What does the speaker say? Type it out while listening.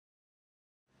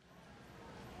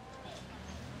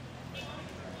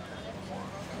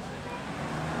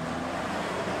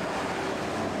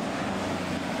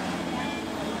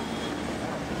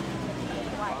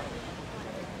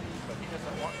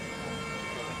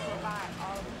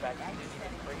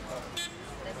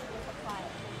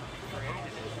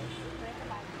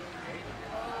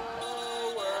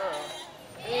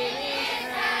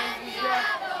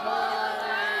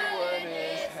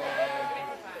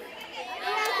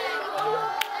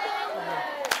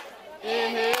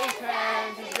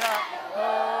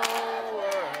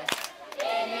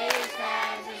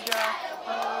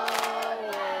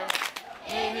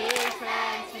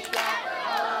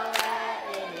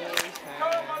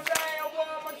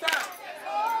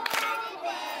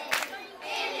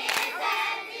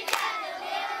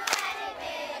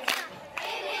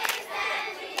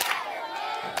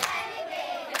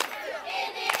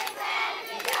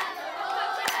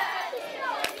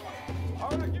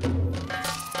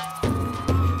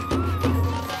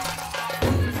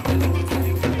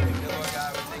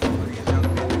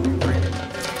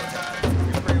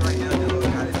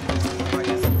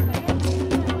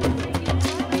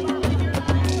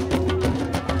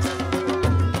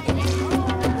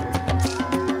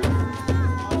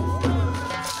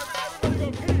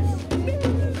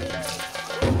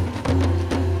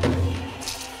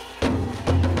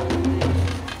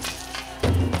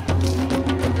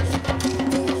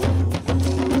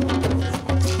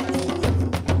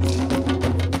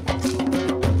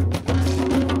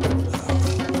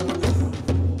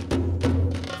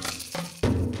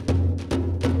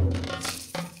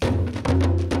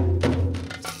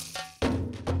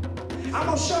I'm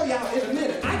gonna show y'all in a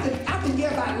minute. I can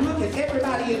get by look at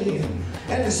everybody in here.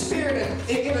 And the spirit of,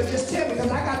 it'll just tell me,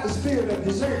 because I got the spirit of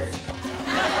discernment.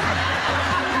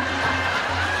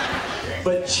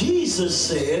 But Jesus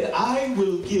said, I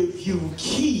will give you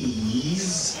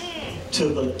keys to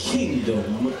the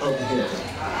kingdom of heaven.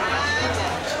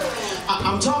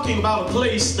 I'm talking about a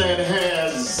place that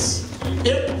has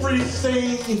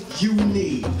everything you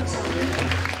need.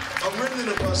 A remnant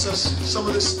of us, some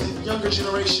of this younger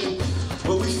generation,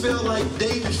 where we feel like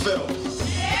David felt.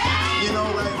 You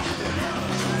know, like